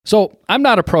So I'm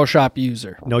not a ProShop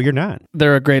user. No, you're not.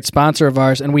 They're a great sponsor of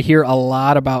ours, and we hear a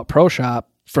lot about ProShop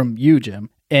from you,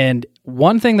 Jim. And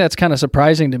one thing that's kind of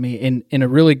surprising to me in a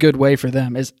really good way for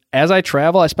them is as I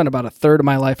travel, I spend about a third of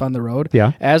my life on the road.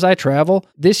 Yeah. As I travel,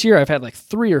 this year I've had like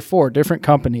 3 or 4 different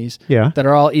companies Yeah. that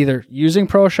are all either using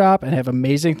ProShop and have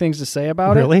amazing things to say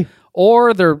about it. Really?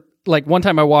 Or they're like, one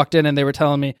time I walked in and they were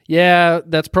telling me, yeah,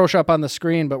 that's ProShop on the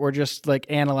screen, but we're just like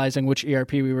analyzing which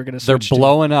ERP we were going to They're switch to.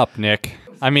 blowing up, Nick.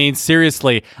 I mean,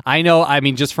 seriously. I know,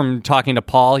 just from talking to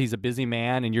Paul, he's a busy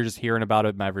man, and you're just hearing about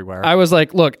him everywhere. I was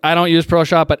like, look, I don't use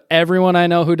ProShop, but everyone I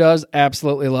know who does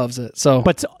absolutely loves it. So,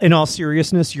 But in all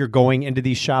seriousness, you're going into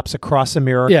these shops across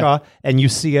America and you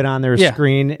see it on their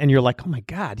screen and you're like, oh my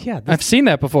God, yeah. I've seen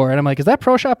that before. And I'm like, is that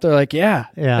ProShop? They're like, yeah.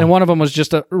 And one of them was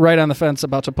just right on the fence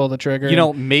about to pull the trigger. You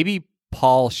know, maybe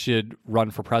Paul should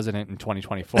run for president in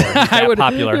 2024. He's that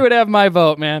popular. He would have my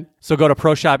vote, man. So go to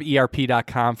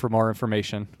ProShopERP.com for more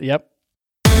information. Yep.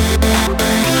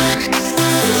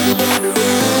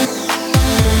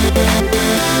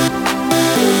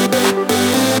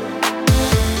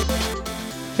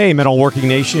 Hey, Metalworking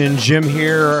Nation, Jim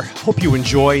here. Hope you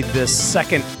enjoyed this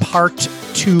second part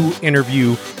 2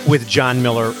 interview with John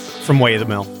Miller from Way of the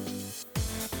Mill.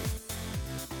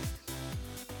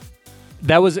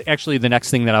 That was actually the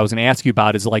next thing that I was going to ask you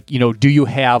about is like, do you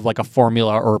have like a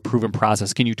formula or a proven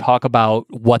process? Can you talk about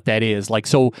what that is? Like,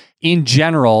 so in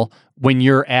general, when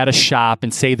you're at a shop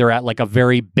and say they're at like a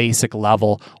very basic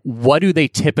level, what do they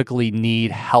typically need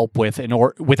help with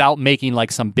without making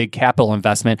like some big capital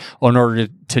investment in order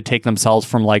to take themselves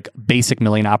from like basic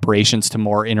milling operations to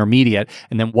more intermediate?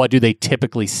 And then what do they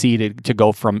typically see to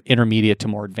go from intermediate to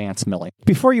more advanced milling?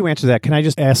 Before you answer that, can I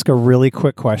just ask a really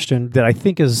quick question that I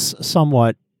think is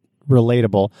somewhat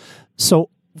relatable? So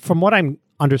from what I'm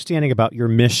understanding about your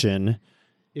mission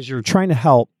is you're trying to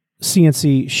help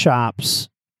CNC shops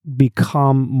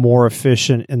become more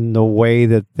efficient in the way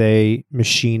that they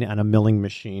machine on a milling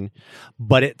machine,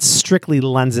 but it strictly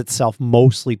lends itself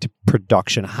mostly to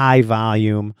production, high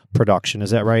volume production.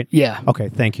 Is that right? Yeah. Okay,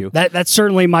 thank you. That's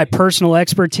certainly my personal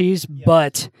expertise,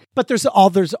 but there's all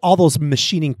those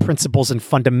machining principles and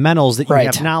fundamentals that you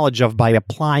have knowledge of by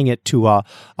applying it to a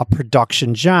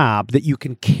production job that you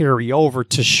can carry over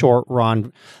to short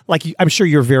run. Like I'm sure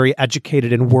you're very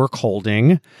educated in work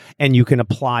holding, and you can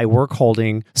apply work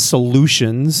holding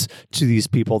solutions to these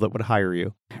people that would hire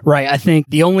you. Right. I think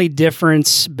the only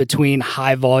difference between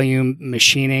high volume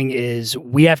machining is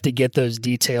we have to get those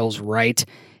details right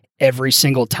every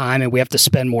single time, and we have to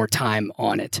spend more time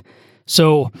on it.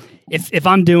 So if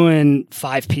I'm doing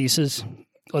 5 pieces,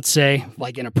 let's say,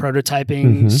 like in a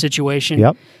prototyping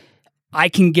situation, I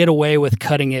can get away with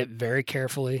cutting it very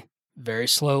carefully, very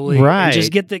slowly, and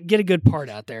just get a good part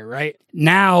out there, right?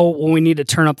 Now, when we need to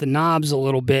turn up the knobs a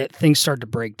little bit, things start to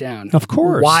break down. Of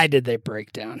course. Why did they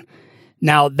break down?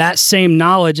 Now, that same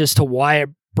knowledge as to why I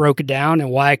broke it down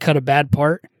and why I cut a bad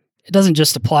part, it doesn't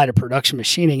just apply to production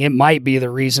machining. It might be the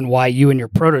reason why you in your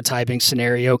prototyping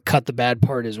scenario cut the bad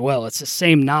part as well. It's the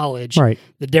same knowledge. Right.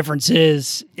 The difference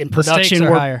is in production,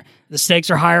 the stakes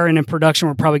are higher, and in production,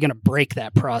 we're probably going to break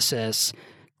that process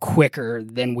quicker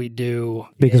than we do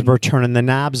because we're turning the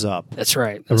knobs up. That's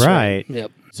right.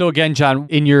 Yep. So again, John,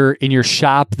 in your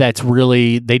shop, that's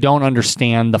really, they don't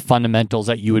understand the fundamentals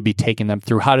that you would be taking them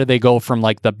through. How do they go from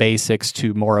like the basics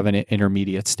to more of an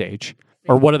intermediate stage?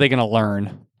 Or what are they going to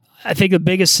learn? I think the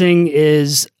biggest thing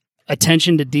is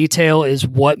attention to detail is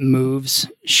what moves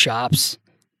shops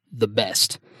the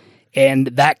best. And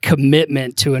that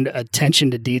commitment to an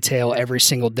attention to detail every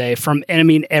single day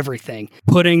everything.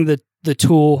 Putting the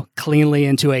tool cleanly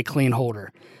into a clean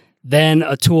holder. Then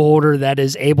a tool holder that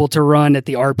is able to run at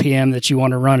the RPM that you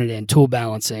want to run it in, tool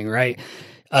balancing, right?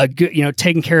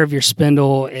 Taking care of your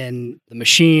spindle and the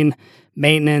machine,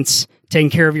 maintenance, taking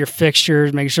care of your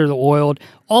fixtures, making sure they're oiled.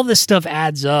 All this stuff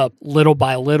adds up little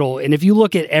by little. And if you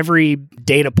look at every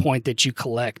data point that you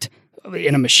collect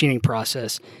in a machining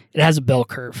process, it has a bell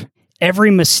curve.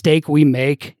 Every mistake we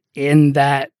make in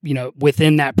that,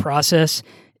 within that process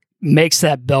makes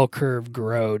that bell curve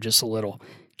grow just a little.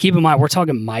 Keep in mind, we're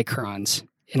talking microns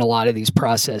in a lot of these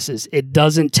processes. It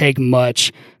doesn't take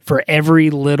much for every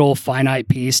little finite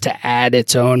piece to add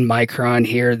its own micron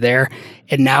here or there.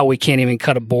 And now we can't even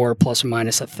cut a bore plus or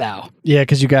minus a thou. Yeah,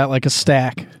 because you got like a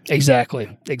stack.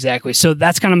 Exactly. So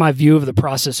that's kind of my view of the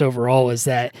process overall, is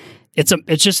that it's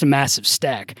just a massive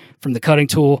stack, from the cutting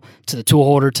tool to the tool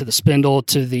holder to the spindle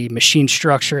to the machine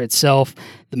structure itself,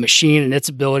 the machine and its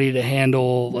ability to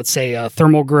handle, let's say,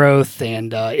 thermal growth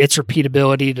and its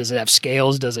repeatability. Does it have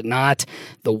scales? Does it not?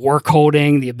 The work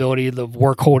holding, the ability of the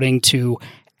work holding to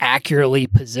accurately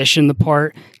position the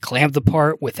part, clamp the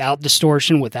part without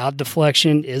distortion, without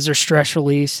deflection? Is there stress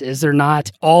release? Is there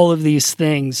not? All of these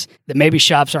things that maybe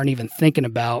shops aren't even thinking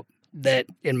about, that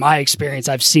in my experience,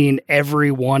 I've seen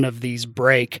every one of these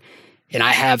break, and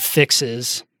I have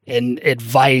fixes and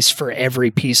advice for every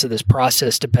piece of this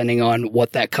process depending on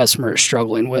what that customer is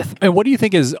struggling with. And what do you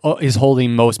think is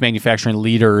holding most manufacturing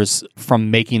leaders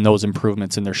from making those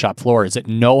improvements in their shop floor? Is it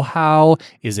know-how?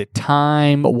 Is it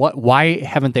time? Why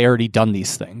haven't they already done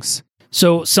these things?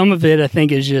 So some of it, I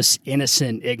think, is just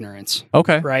innocent ignorance.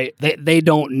 Okay. Right? They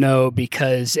don't know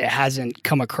because it hasn't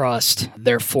come across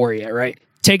their floor yet, right?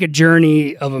 Take a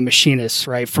journey of a machinist,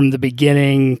 right? From the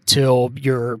beginning till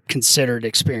you're considered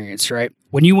experienced, right?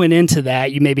 When you went into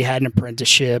that, you maybe had an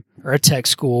apprenticeship or a tech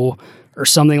school or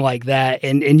something like that,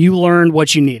 and you learned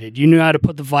what you needed. You knew how to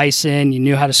put the vise in, you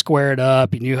knew how to square it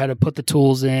up, you knew how to put the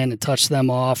tools in and touch them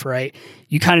off, right?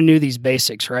 You kind of knew these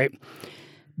basics, right?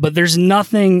 But there's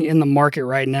nothing in the market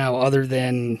right now other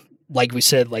than, like we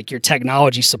said, like your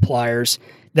technology suppliers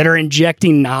that are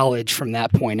injecting knowledge from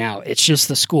that point out. It's just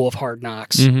the school of hard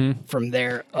knocks from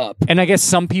there up. And I guess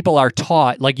some people are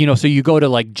taught, like, so you go to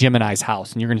like Jim and I's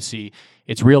house and you're going to see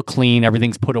it's real clean.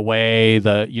 Everything's put away. It's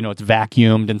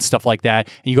vacuumed and stuff like that.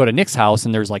 And you go to Nick's house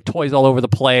and there's like toys all over the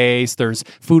place. There's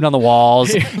food on the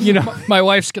walls, My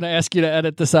wife's going to ask you to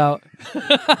edit this out.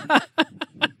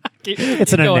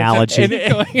 It's an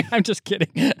analogy. I'm just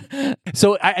kidding.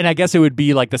 So, I guess it would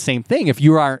be like the same thing if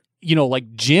you are,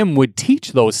 like Jim would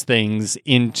teach those things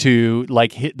into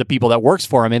like the people that works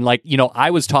for him. And like,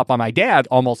 I was taught by my dad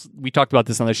we talked about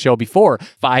this on the show before,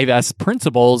 5S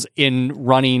principles in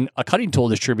running a cutting tool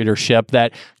distributorship,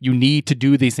 that you need to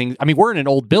do these things. I mean, we're in an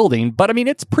old building, but I mean,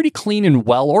 it's pretty clean and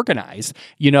well organized,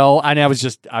 and I was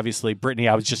just, obviously, Brittany,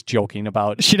 I was just joking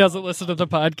about. She doesn't listen to the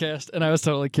podcast, and I was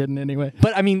totally kidding anyway.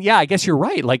 But I mean, yeah, I guess you're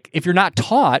right. Like if you're not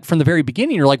taught from the very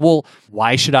beginning, you're like, well,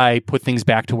 why should I put things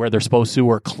back to where they're supposed to,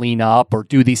 or clean up or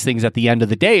do these things at the end of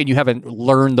the day, and you haven't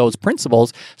learned those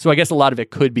principles. So I guess a lot of it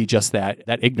could be just that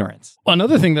ignorance.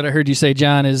 Another thing that I heard you say,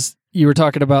 John, is you were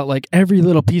talking about like every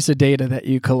little piece of data that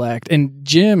you collect. And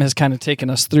Jim has kind of taken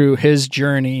us through his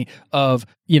journey of,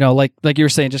 like you were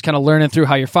saying, just kind of learning through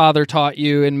how your father taught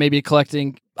you and maybe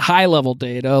collecting high level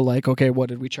data, like, okay, what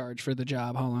did we charge for the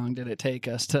job? How long did it take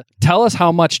us? To tell us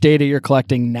how much data you're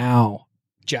collecting now,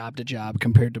 job to job,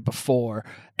 compared to before,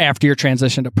 after your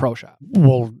transition to Pro Shop.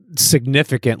 Well,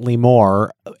 significantly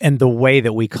more. And the way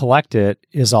that we collect it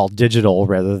is all digital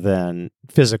rather than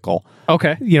physical.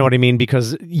 Okay. You know what I mean?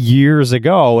 Because years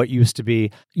ago, it used to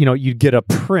be, you'd get a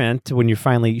print when you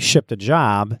finally shipped a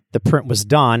job, the print was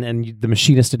done, and the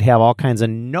machinist would have all kinds of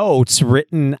notes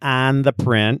written on the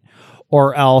print,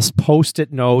 or else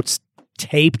Post-it notes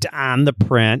taped on the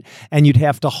print, and you'd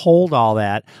have to hold all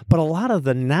that. But a lot of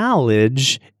the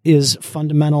knowledge is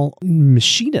fundamental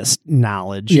machinist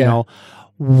knowledge.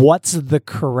 What's the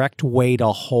correct way to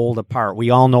hold a part? We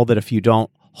all know that if you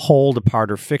don't hold a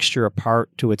part or fixture a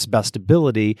part to its best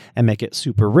ability and make it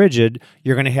super rigid,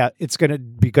 it's going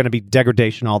to be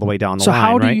degradation all the way down the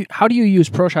line. So how do you use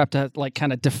ProShop to like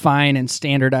kind of define and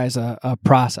standardize a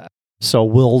process? So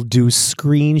we'll do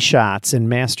screenshots in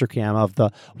Mastercam of the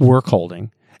work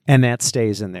holding, and that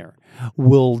stays in there.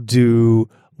 We'll do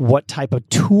what type of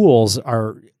tools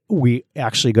are we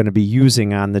actually going to be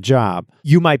using on the job.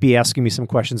 You might be asking me some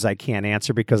questions I can't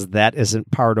answer because that isn't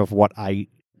part of what I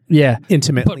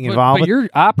intimately involved with. But your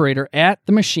operator at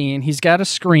the machine, he's got a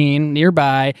screen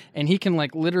nearby, and he can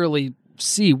like literally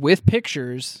see with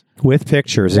pictures what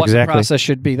exactly the process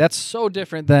should be. That's so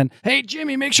different than, hey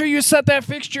Jimmy, make sure you set that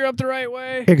fixture up the right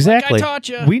way. Exactly. Like I taught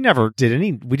you. We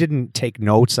didn't take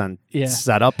notes on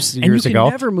setups years ago. And you can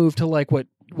never move to like what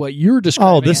you're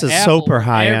describing. Oh, this is Apple, super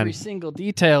high end. Every single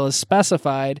detail is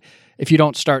specified if you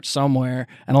don't start somewhere.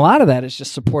 And a lot of that is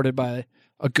just supported by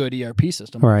a good ERP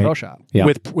system like ProShop. Yeah.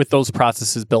 With those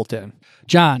processes built in.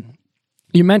 John,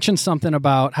 you mentioned something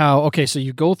about how, so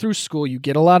you go through school, you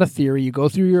get a lot of theory, you go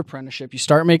through your apprenticeship, you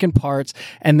start making parts,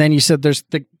 and then you said there's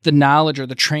the knowledge or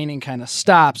the training kind of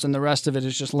stops, and the rest of it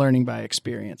is just learning by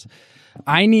experience.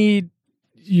 I need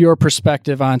your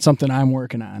perspective on something I'm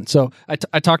working on. So I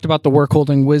talked about the Work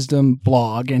Holding Wisdom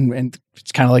blog, and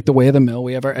it's kind of like the way of the mill.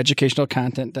 We have our educational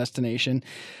content destination.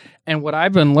 And what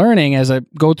I've been learning as I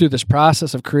go through this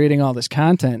process of creating all this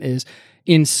content is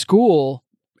in school,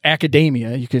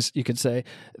 academia, you could say,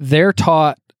 they're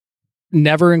taught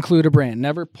never include a brand,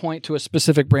 never point to a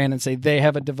specific brand and say they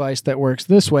have a device that works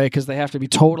this way, because they have to be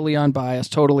totally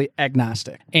unbiased, totally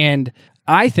agnostic. And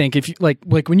I think if you like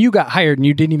when you got hired and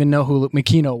you didn't even know who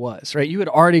Makino was, right? You had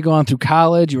already gone through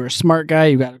college, you were a smart guy,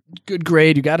 you got a good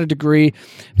grade, you got a degree,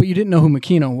 but you didn't know who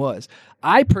Makino was.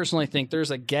 I personally think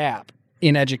there's a gap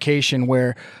in education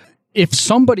where if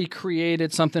somebody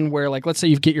created something where, like, let's say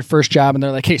you get your first job and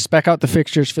they're like, hey, spec out the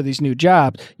fixtures for these new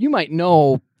jobs, you might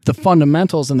know the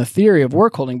fundamentals and the theory of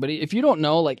work holding, but if you don't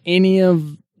know like any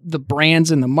of the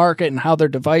brands in the market and how their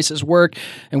devices work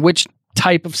and which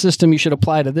type of system you should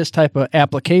apply to this type of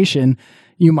application,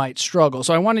 you might struggle.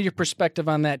 So I wanted your perspective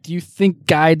on that. Do you think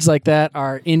guides like that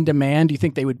are in demand? Do you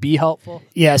think they would be helpful?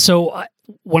 Yeah. So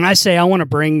when I say I want to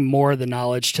bring more of the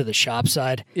knowledge to the shop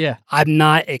side, I'm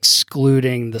not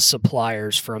excluding the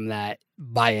suppliers from that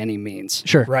by any means.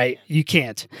 Sure. Right? You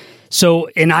can't. So,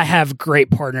 and I have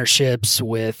great partnerships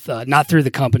with, not through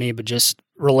the company, but just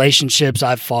relationships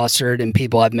I've fostered and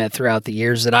people I've met throughout the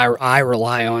years that I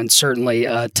rely on, certainly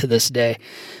to this day.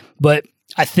 But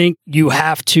I think you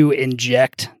have to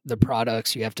inject the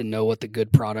products. You have to know what the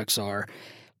good products are.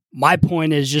 My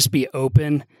point is just be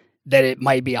open that it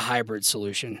might be a hybrid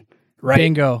solution, right?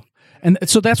 Bingo. And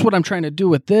so that's what I'm trying to do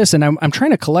with this. And I'm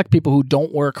trying to collect people who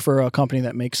don't work for a company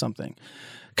that makes something,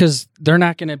 because they're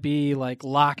not going to be like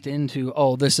locked into,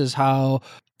 oh, this is how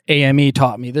AME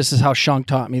taught me. This is how Shunk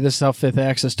taught me. This is how Fifth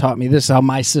Axis taught me. This is how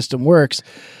my system works.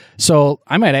 So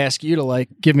I might ask you to like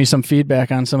give me some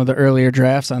feedback on some of the earlier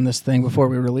drafts on this thing before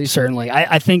we release Certainly.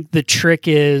 I think the trick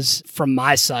is, from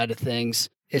my side of things,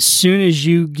 as soon as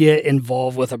you get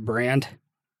involved with a brand,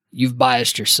 you've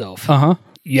biased yourself.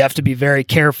 You have to be very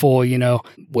careful,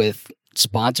 with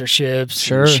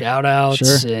sponsorships, and shout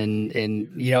outs, and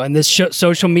in this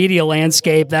social media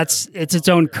landscape, it's its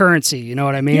own currency. You know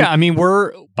what I mean? Yeah. I mean,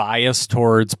 we're biased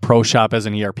towards ProShop as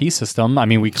an ERP system. I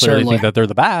mean, we clearly think that they're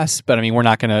the best, but I mean, we're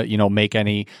not going to, make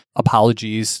any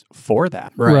apologies for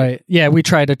that. Right. Yeah. We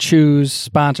try to choose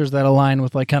sponsors that align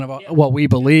with like kind of what we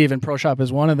believe, and ProShop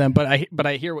is one of them. But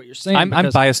I hear what you're saying. I'm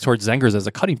biased towards Zengers as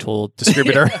a cutting tool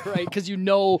distributor. Right. Because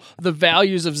the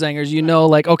values of Zengers,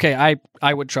 like, okay,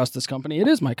 I would trust this company. It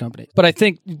is my company. But I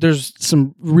think there's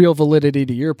some real validity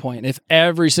to your point. If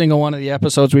every single one of the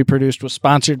episodes we produced was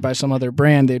sponsored by some other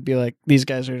brand, they'd be like, these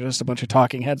guys are just a bunch of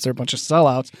talking heads. They're a bunch of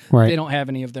sellouts. Right. They don't have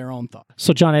any of their own thoughts.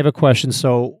 So, John, I have a question.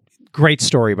 So, great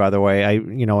story, by the way.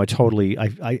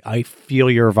 I feel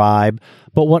your vibe.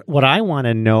 But what I want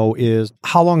to know is,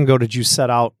 how long ago did you set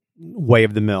out Way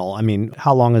of the Mill? I mean,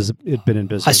 how long has it been in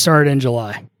business? I started in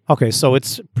July. Okay, so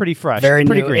it's pretty fresh, very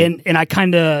pretty new. green. And I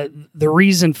the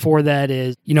reason for that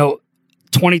is,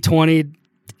 2020,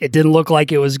 it didn't look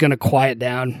like it was going to quiet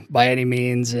down by any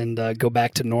means and go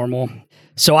back to normal.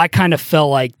 So I kind of felt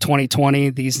like 2020,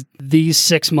 these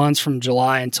 6 months from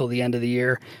July until the end of the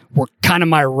year, were kind of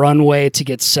my runway to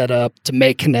get set up, to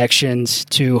make connections,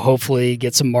 to hopefully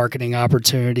get some marketing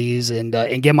opportunities and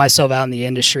get myself out in the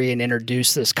industry and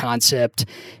introduce this concept.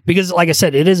 Because like I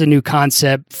said, it is a new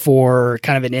concept for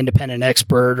kind of an independent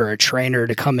expert or a trainer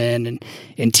to come in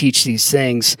and teach these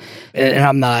things. And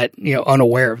I'm not,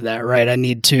 unaware of that, right? I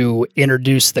need to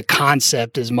introduce the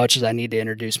concept as much as I need to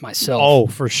introduce myself. Oh,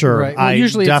 for sure. Right. Well,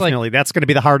 usually definitely, that's going to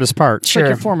be the hardest part. It's like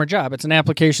your former job. It's an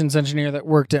applications engineer that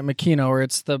worked at Makino, or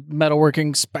it's the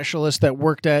metalworking specialist that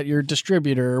worked at your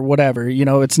distributor or whatever.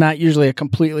 It's not usually a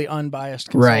completely unbiased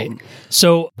consultant. Right.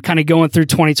 So kind of going through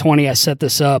 2020, I set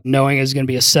this up knowing it was going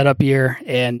to be a setup year.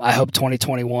 And I hope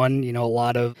 2021, a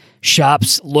lot of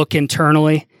shops look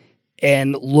internally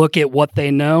and look at what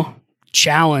they know,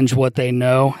 challenge what they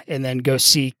know, and then go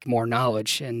seek more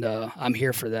knowledge. And I'm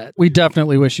here for that. We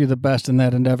definitely wish you the best in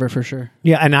that endeavor, for sure.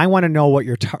 Yeah, and I want to know what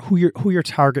who your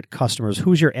target customers,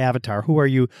 who's your avatar, who are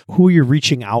you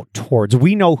reaching out towards.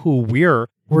 We know who we're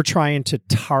trying to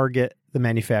target. The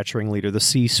manufacturing leader, the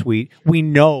C-suite. We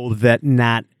know that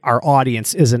not our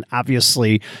audience isn't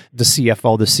obviously the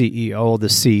CFO, the CEO,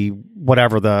 the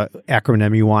whatever the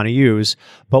acronym you want to use.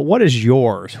 But what is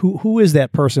yours? Who is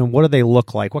that person? What do they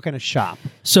look like? What kind of shop?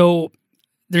 So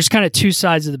there's kind of two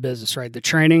sides of the business, right? The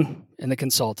training and the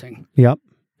consulting. Yep.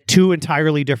 Two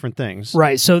entirely different things.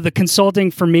 Right. So the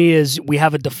consulting for me is we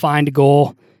have a defined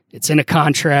goal. It's in a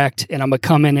contract, and I'm going to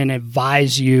come in and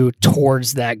advise you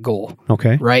towards that goal.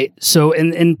 Okay. Right? So,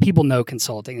 and people know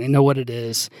consulting. They know what it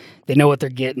is. They know what they're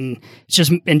getting. It's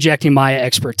just injecting my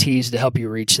expertise to help you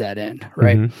reach that end,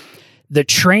 right? Mm-hmm. The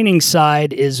training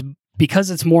side is,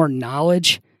 because it's more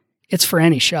knowledge, it's for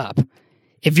any shop.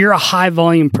 If you're a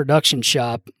high-volume production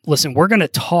shop, listen, we're going to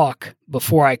talk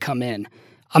before I come in.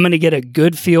 I'm going to get a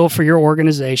good feel for your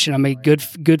organization. I'm going to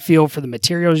get a good feel for the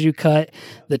materials you cut,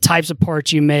 the types of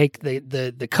parts you make,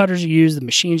 the cutters you use, the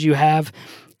machines you have.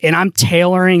 And I'm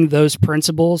tailoring those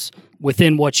principles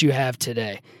within what you have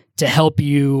today to help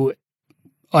you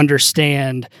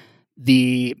understand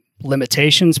the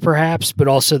limitations perhaps, but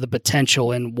also the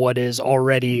potential in what is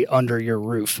already under your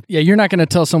roof. Yeah, you're not going to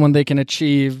tell someone they can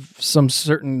achieve some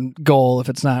certain goal if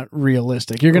it's not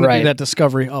realistic. You're going to do that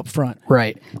discovery up front.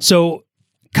 Right. So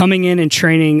coming in and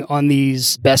training on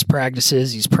these best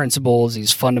practices, these principles,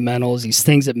 these fundamentals, these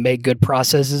things that make good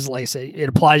processes, like I say, it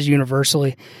applies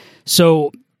universally.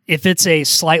 So if it's a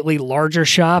slightly larger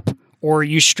shop, or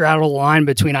you straddle the line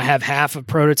between I have half of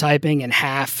prototyping and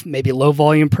half maybe low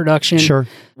volume production, Sure.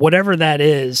 Whatever that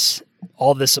is,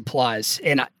 all this applies.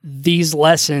 And these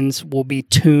lessons will be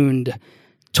tuned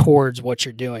towards what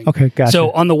you're doing. Okay, gotcha. So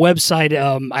on the website,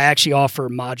 I actually offer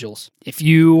modules. If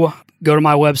you go to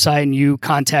my website and you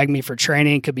contact me for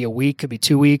training, it could be a week, could be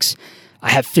 2 weeks. I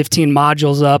have 15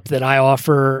 modules up that I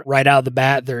offer right out of the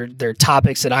bat. They're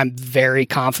topics that I'm very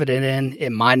confident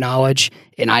in my knowledge,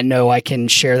 and I know I can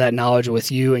share that knowledge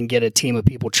with you and get a team of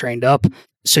people trained up.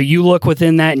 So you look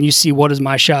within that and you see, what does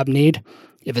my shop need?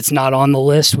 If it's not on the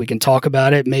list, we can talk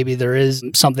about it. Maybe there is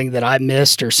something that I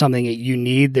missed or something that you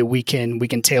need that we can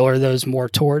tailor those more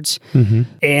towards. Mm-hmm.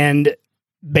 And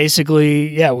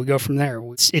basically, yeah, we go from there.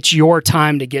 It's your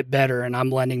time to get better, and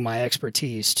I'm lending my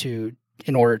expertise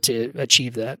in order to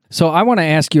achieve that. So I want to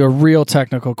ask you a real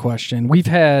technical question. We've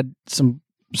had some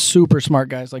super smart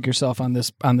guys like yourself on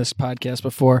this podcast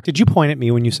before. Did you point at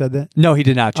me when you said that? No, he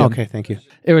did not, Jim. Okay, thank you.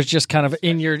 It was just kind of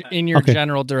in your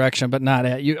general direction, but not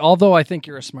at you. Although I think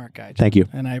you're a smart guy, Jim, Thank you.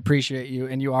 and I appreciate you,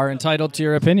 and you are entitled to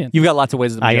your opinion. You've got lots of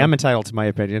ways to I am entitled to my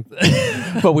opinion,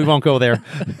 but we won't go there.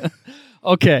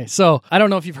 Okay, so I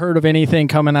don't know if you've heard of anything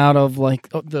coming out of like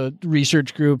the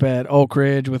research group at Oak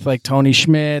Ridge with like Tony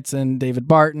Schmitz and David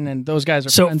Barton, and those guys are.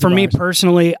 So for me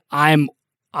personally, I'm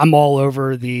all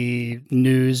over the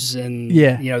news, and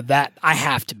that I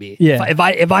have to be. Yeah.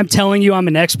 If I'm telling you I'm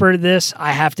an expert at this,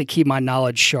 I have to keep my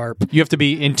knowledge sharp. You have to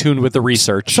be in tune with the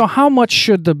research. So how much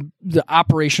should the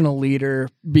operational leader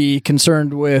be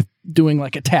concerned with doing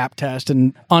like a tap test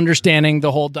and understanding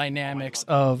the whole dynamics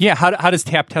of? Yeah, how does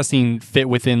tap testing fit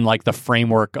within like the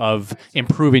framework of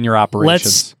improving your operations?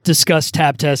 Let's discuss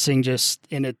tap testing just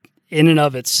in and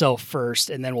of itself first,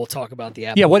 and then we'll talk about the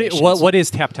applications. Yeah, what is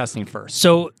tap testing first?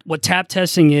 So what tap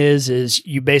testing is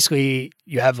you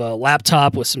have a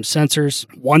laptop with some sensors.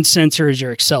 One sensor is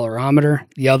your accelerometer.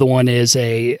 The other one is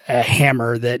a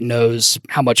hammer that knows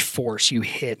how much force you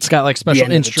hit. It's got like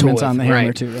special instruments on the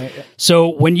hammer too, right? Yeah. So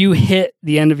when you hit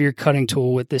the end of your cutting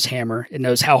tool with this hammer, it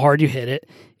knows how hard you hit it,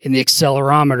 and the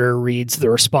accelerometer reads the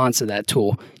response of that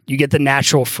tool. You get the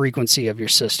natural frequency of your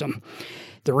system.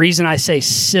 The reason I say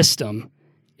system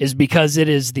is because it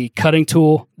is the cutting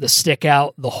tool, the stick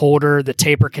out, the holder, the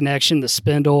taper connection, the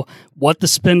spindle, what the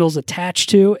spindle's attached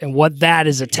to, and what that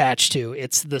is attached to.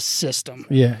 It's the system.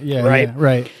 Yeah,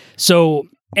 right. So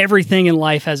everything in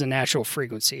life has a natural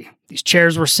frequency. These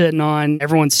chairs we're sitting on,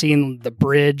 everyone's seen the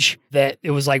bridge that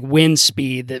it was like wind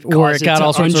speed that where it got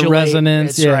all sorts of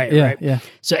resonance. That's right.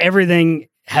 So everything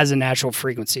has a natural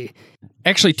frequency.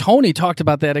 Actually, Tony talked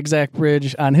about that exact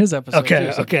bridge on his episode.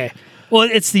 Okay. Well,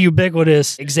 it's the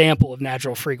ubiquitous example of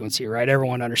natural frequency, right?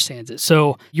 Everyone understands it.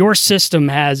 So your system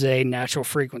has a natural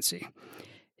frequency.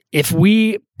 If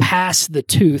we pass the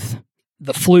tooth,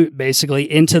 the flute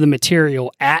basically, into the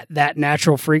material at that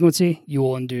natural frequency, you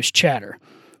will induce chatter.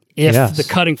 If the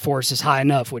cutting force is high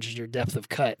enough, which is your depth of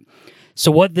cut.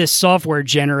 So what this software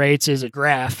generates is a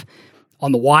graph.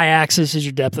 On the y-axis is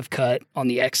your depth of cut. On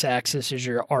the x-axis is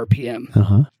your RPM.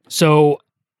 Uh-huh. So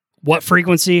what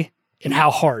frequency and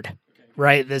how hard,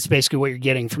 right? That's basically what you're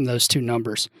getting from those two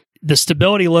numbers. The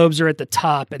stability lobes are at the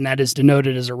top, and that is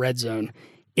denoted as a red zone.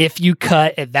 If you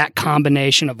cut at that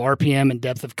combination of RPM and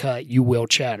depth of cut, you will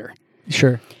chatter.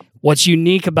 Sure. What's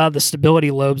unique about the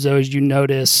stability lobes, though, is you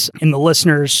notice, and the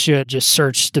listeners should just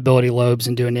search stability lobes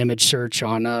and do an image search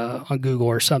on Google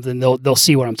or something. They'll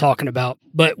see what I'm talking about.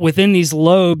 But within these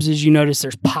lobes, as you notice,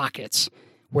 there's pockets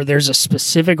where there's a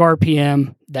specific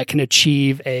RPM that can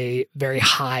achieve a very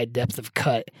high depth of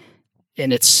cut,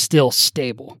 and it's still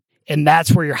stable. And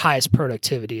that's where your highest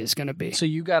productivity is going to be. So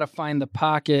you got to find the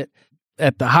pocket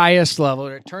at the highest level,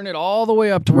 or turn it all the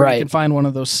way up to where you can find one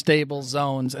of those stable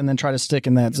zones and then try to stick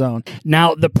in that zone.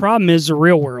 Now, the problem is the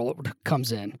real world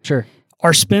comes in. Sure.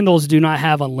 Our spindles do not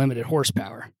have unlimited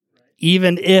horsepower.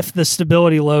 Even if the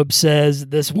stability lobe says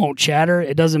this won't chatter,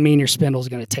 it doesn't mean your spindle is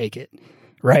going to take it,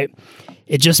 right?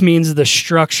 It just means the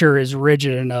structure is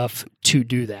rigid enough to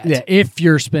do that. Yeah, if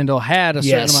your spindle had a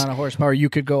certain amount of horsepower, you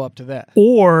could go up to that.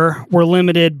 Or we're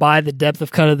limited by the depth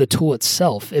of cut of the tool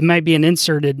itself. It might be an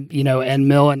inserted, end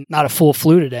mill and not a full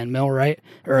fluted end mill, right?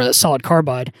 Or a solid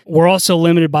carbide. We're also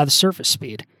limited by the surface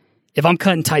speed. if I'm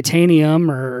cutting titanium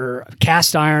or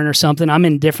cast iron or something, I'm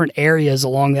in different areas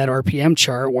along that RPM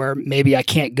chart where maybe I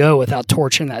can't go without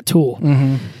torching that tool.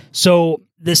 Mm-hmm. So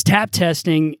this tap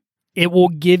testing, it will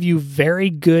give you very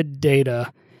good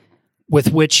data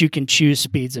with which you can choose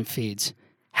speeds and feeds.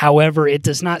 However, it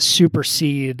does not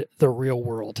supersede the real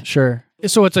world. Sure.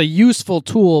 So it's a useful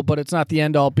tool, but it's not the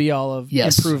end-all, be-all of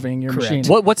Yes, improving your correct.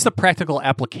 machine. What's the practical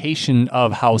application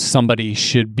of how somebody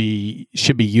should be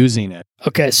using it?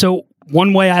 Okay, so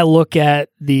one way I look at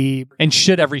And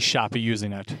should every shop be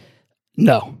using it?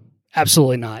 no,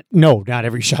 absolutely not. No, not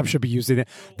every shop should be using it.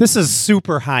 This is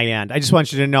super high end. I just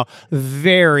want you to know,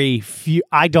 very few.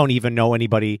 I don't even know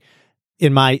anybody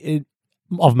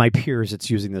of my peers that's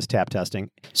using this tap testing.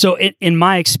 So in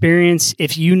my experience,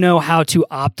 if you know how to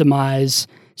optimize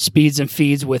speeds and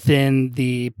feeds within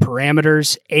the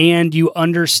parameters and you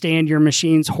understand your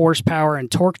machine's horsepower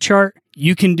and torque chart,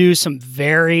 you can do some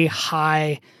very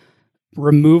high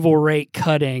removal rate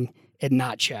cutting and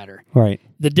not chatter. Right.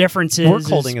 The difference is Work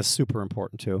holding is super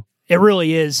important too. it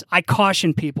really is. I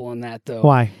caution people on that though.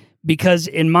 Why? Because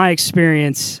in my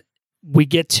experience, we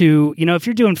get to, if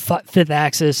you're doing fifth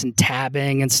axis and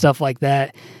tabbing and stuff like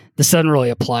that, this doesn't really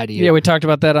apply to you. Yeah, we talked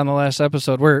about that on the last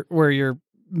episode where you're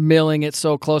milling it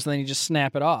so close and then you just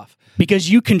snap it off. Because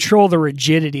you control the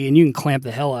rigidity and you can clamp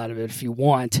the hell out of it if you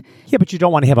want. Yeah, but you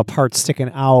don't want to have a part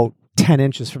sticking out 10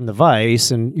 inches from the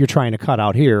vise and you're trying to cut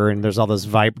out here and there's all this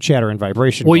chatter and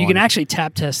vibration. Well, going. you can actually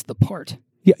tap test the part.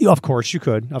 Yeah, of course you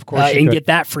could. Of course you and could. get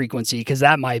that frequency because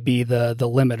that might be the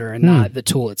limiter and not the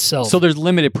tool itself. So there's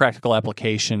limited practical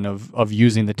application of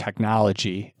using the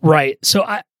technology. Right. So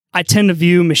I tend to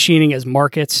view machining as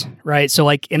markets, right? So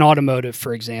like in automotive,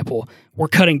 for example, we're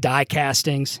cutting die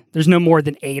castings. There's no more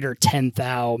than 8 or 10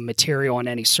 thou material on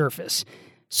any surface.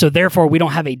 So therefore, we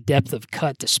don't have a depth of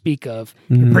cut to speak of.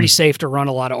 You're pretty safe to run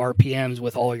a lot of RPMs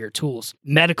with all your tools.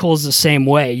 Medical is the same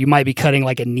way. You might be cutting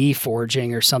like a knee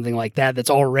forging or something like that that's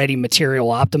already material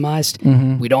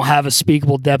optimized. We don't have a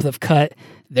speakable depth of cut.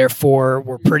 Therefore,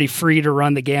 we're pretty free to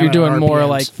run the gamut. You're doing more RPMs.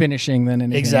 like finishing than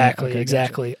anything. Exactly, Okay,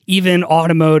 exactly. Even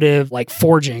automotive, like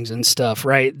forgings and stuff,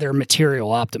 right? They're material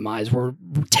optimized. We're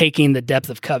taking the depth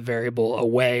of cut variable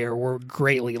away or we're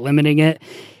greatly limiting it.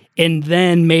 And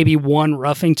then maybe one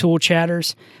roughing tool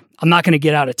chatters. I'm not going to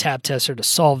get out a tap tester to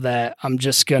solve that. I'm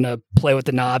just going to play with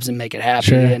the knobs and make it happen.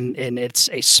 Sure. And it's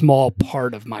a small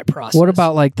part of my process. What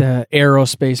about like the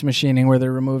aerospace machining where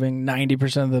they're removing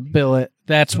 90% of the billet?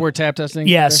 That's where tap testing?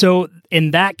 Yeah, is? so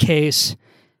in that case,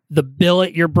 the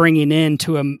billet you're bringing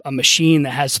into a machine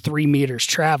that has 3 meters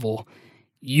travel,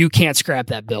 you can't scrap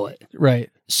that billet. Right.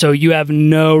 So you have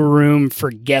no room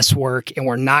for guesswork, and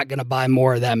we're not going to buy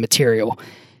more of that material.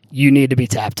 You need to be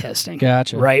tap testing.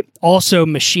 Gotcha. Right? Also,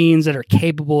 machines that are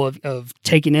capable of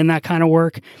taking in that kind of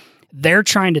work, they're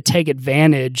trying to take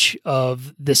advantage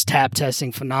of this tap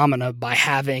testing phenomena by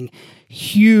having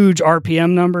huge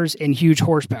RPM numbers and huge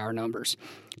horsepower numbers.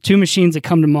 2 machines that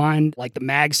come to mind, like the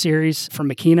Mag series from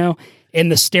Makino and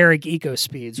the Steric Eco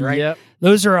Speeds, right? Yep.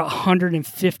 Those are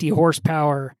 150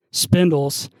 horsepower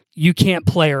spindles. You can't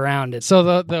play around it.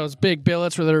 So those big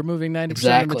billets where they're removing 90% of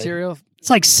Exactly. the material? It's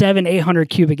like 700-800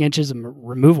 cubic inches of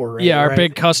removal rate. Yeah, our right?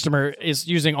 big customer is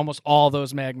using almost all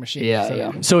those mag machines. Yeah, so.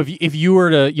 yeah. So if you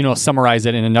were to summarize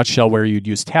it in a nutshell, where you'd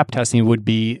use tap testing would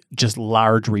be just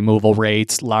large removal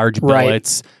rates, large Right.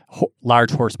 billets, large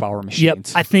horsepower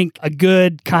machines. Yep. I think a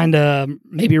good kind of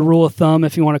maybe rule of thumb,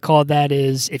 if you want to call it that,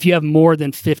 is if you have more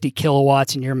than 50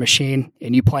 kilowatts in your machine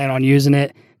and you plan on using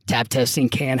it, tap testing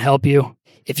can help you.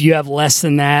 If you have less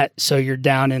than that, so you're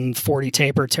down in 40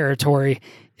 taper territory,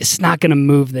 it's not going to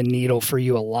move the needle for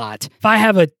you a lot. If I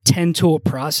have a 10 tool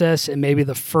process and maybe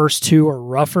the first 2 are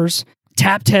roughers,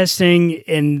 tap testing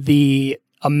and the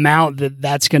amount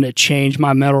that's going to change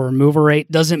my metal removal rate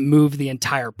doesn't move the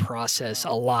entire process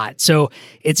a lot. So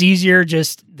it's easier,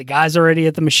 just the guy's already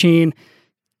at the machine,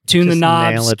 tune the Just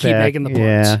nail knobs, it keep back. making the parts,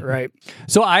 Yeah. right?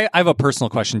 So I have a personal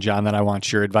question, John, that I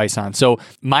want your advice on. So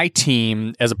my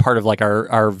team, as a part of like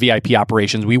our VIP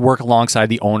operations, we work alongside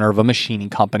the owner of a machining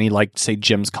company, like say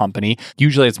Jim's company.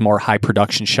 Usually it's more high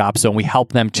production shops. So and we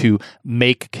help them to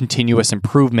make continuous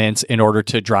improvements in order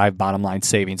to drive bottom line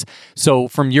savings. So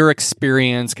from your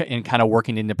experience in kind of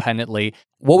working independently,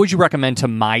 what would you recommend to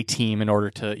my team in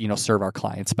order to, serve our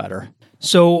clients better?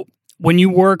 So when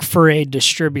you work for a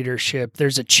distributorship,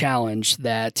 there's a challenge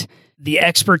that the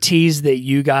expertise that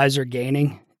you guys are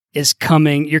gaining is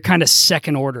coming, you're kind of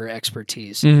second order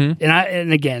expertise. Mm-hmm.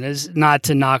 And again, is not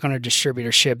to knock on a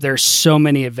distributorship. There's so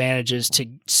many advantages to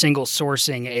single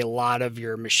sourcing a lot of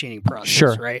your machining process,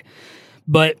 Sure. right?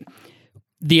 But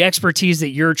the expertise that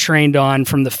you're trained on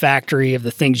from the factory of the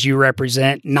things you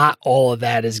represent, not all of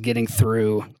that is getting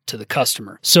through to the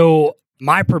customer. So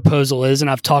my proposal is, and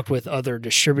I've talked with other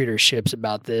distributorships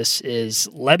about this, is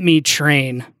let me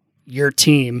train your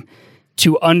team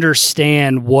to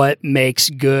understand what makes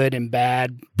good and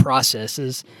bad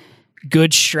processes,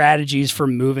 good strategies for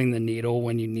moving the needle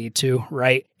when you need to,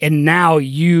 right? And now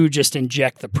you just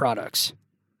inject the products.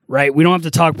 Right? We don't have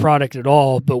to talk product at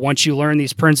all, but once you learn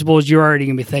these principles, you're already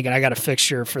going to be thinking, I got a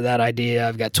fixture for that idea.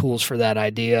 I've got tools for that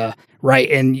idea,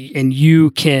 right? And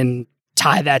you can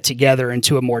tie that together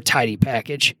into a more tidy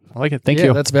package. I like it. Thank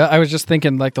you. I was just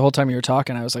thinking, like, the whole time you were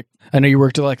talking, I was like, I know you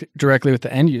worked directly with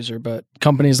the end user, but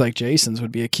companies like Jason's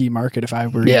would be a key market if I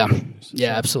were. Yeah,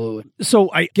 absolutely.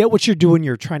 So I get what you're doing.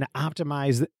 You're trying to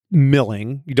optimize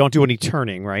milling. You don't do any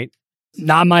turning, right?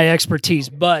 Not my expertise,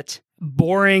 but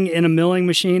boring in a milling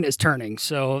machine is turning.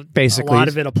 So basically, a lot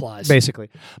of it applies.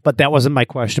 Basically. But that wasn't my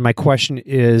question. My question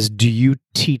is, do you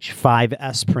teach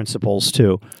 5S principles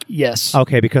too? Yes.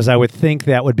 Okay, because I would think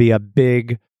that would be a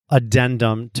big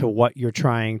addendum to what you're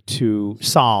trying to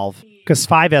solve, because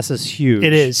 5S is huge.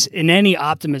 It is. In any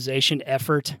optimization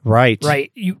effort, right.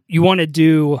 You want to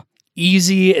do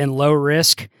easy and low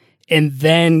risk, and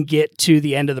then get to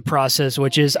the end of the process,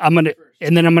 which is I'm going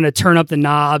to turn up the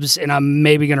knobs, and I'm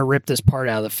maybe going to rip this part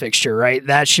out of the fixture, right?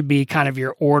 That should be kind of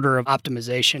your order of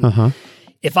optimization. Uh-huh.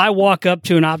 If I walk up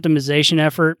to an optimization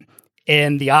effort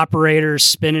and the operator's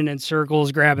spinning in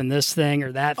circles, grabbing this thing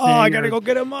or that thing, I got to go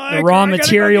get a mic. the raw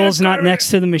material's not next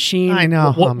to the machine. I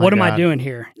know. What am I doing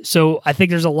here? So I think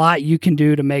there's a lot you can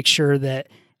do to make sure that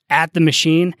at the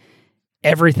machine,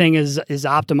 everything is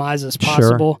optimized as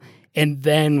possible. Sure. And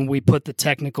then we put the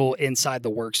technical inside the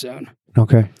work zone.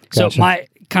 Okay. Gotcha. So my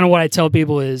kind of what I tell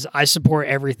people is I support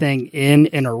everything in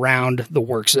and around the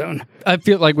work zone. I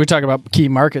feel like we're talking about key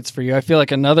markets for you. I feel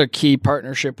like another key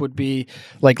partnership would be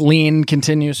like lean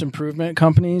continuous improvement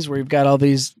companies where you've got all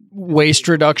these waste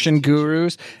reduction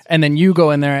gurus, and then you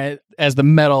go in there as the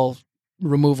metal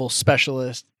removal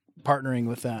specialist partnering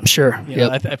with them. Sure. I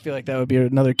feel like that would be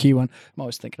another key one. I'm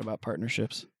always thinking about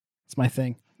partnerships. It's my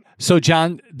thing. So,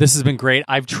 John, this has been great.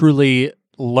 I've truly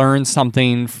learned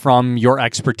something from your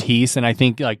expertise, and I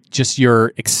think like just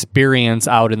your experience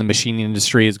out in the machining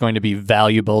industry is going to be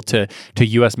valuable to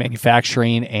U.S.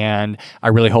 manufacturing, and I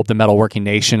really hope the Metalworking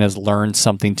Nation has learned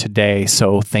something today.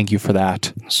 So, thank you for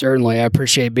that. Certainly, I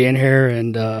appreciate being here,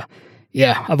 and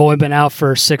I've only been out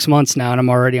for 6 months now, and I'm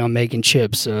already on making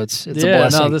chips, so it's a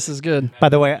blessing. No, this is good. By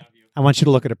the way, I want you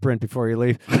to look at a print before you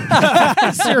leave.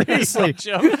 Seriously.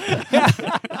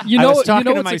 I was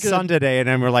talking to my son today, and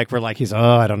then we're like, he's,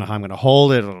 I don't know how I'm going to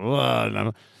hold it.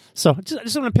 So I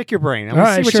just want to pick your brain. I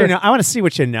want to see what you know. I want to see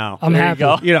what you know. I'm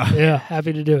happy. Yeah,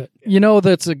 happy to do it. You know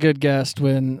that's a good guest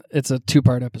when it's a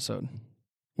 2-part episode.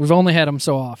 We've only had him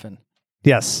so often.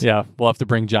 Yes. Yeah, we'll have to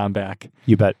bring John back.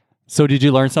 You bet. So did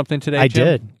you learn something today, I Jim?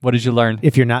 did. What did you learn?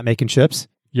 If you're not making chips,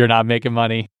 you're not making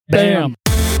money. Bam.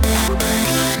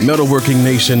 Metalworking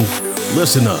Nation,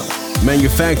 listen up.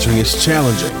 Manufacturing is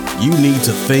challenging. You need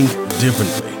to think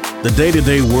differently. The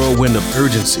day-to-day whirlwind of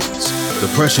urgencies, the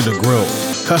pressure to grow,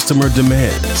 customer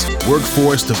demands,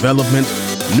 workforce development,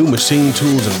 new machine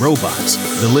tools and robots,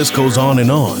 the list goes on and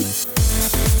on.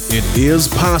 It is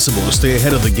possible to stay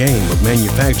ahead of the game of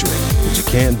manufacturing, but you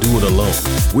can't do it alone.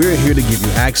 We're here to give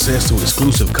you access to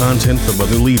exclusive content from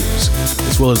other leaders,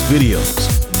 as well as videos,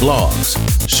 blogs,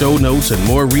 show notes, and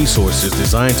more resources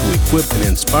designed to equip and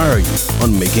inspire you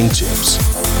on making chips.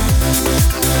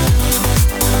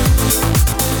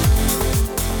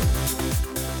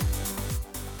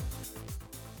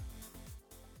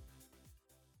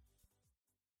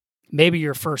 Maybe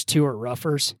your first 2 are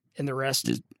roughers, and the rest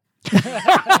is...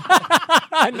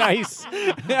 Nice.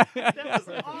 That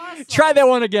was awesome. Try that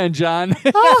one again, John.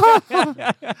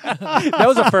 That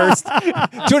was a first.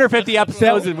 250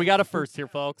 episodes, and we got a first here,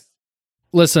 folks.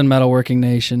 Listen, Metalworking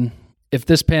Nation, if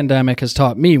this pandemic has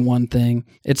taught me one thing,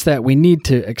 it's that we need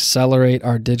to accelerate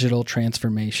our digital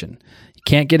transformation. You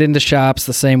can't get into shops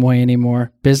the same way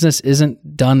anymore. Business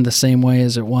isn't done the same way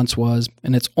as it once was,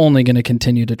 and it's only going to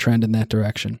continue to trend in that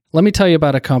direction. Let me tell you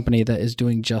about a company that is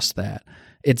doing just that.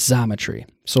 It's Xometry.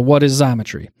 So what is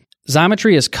Xometry?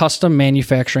 Xometry is custom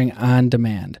manufacturing on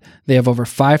demand. They have over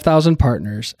 5,000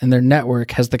 partners, and their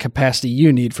network has the capacity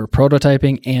you need for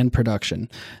prototyping and production.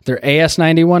 They're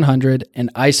AS9100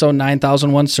 and ISO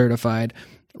 9001 certified,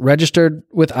 registered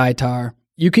with ITAR.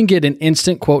 You can get an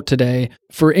instant quote today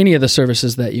for any of the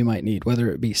services that you might need, whether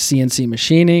it be CNC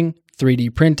machining,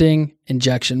 3D printing,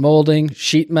 injection molding,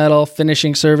 sheet metal,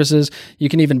 finishing services. You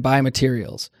can even buy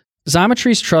materials. Xometry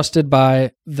is trusted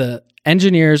by the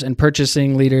engineers and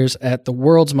purchasing leaders at the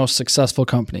world's most successful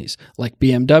companies like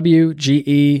BMW,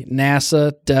 GE,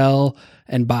 NASA, Dell,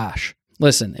 and Bosch.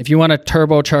 Listen, if you want to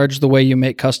turbocharge the way you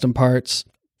make custom parts,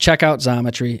 check out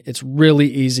Xometry. It's really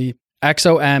easy.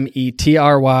 Xometry.com,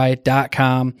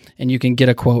 and you can get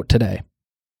a quote today.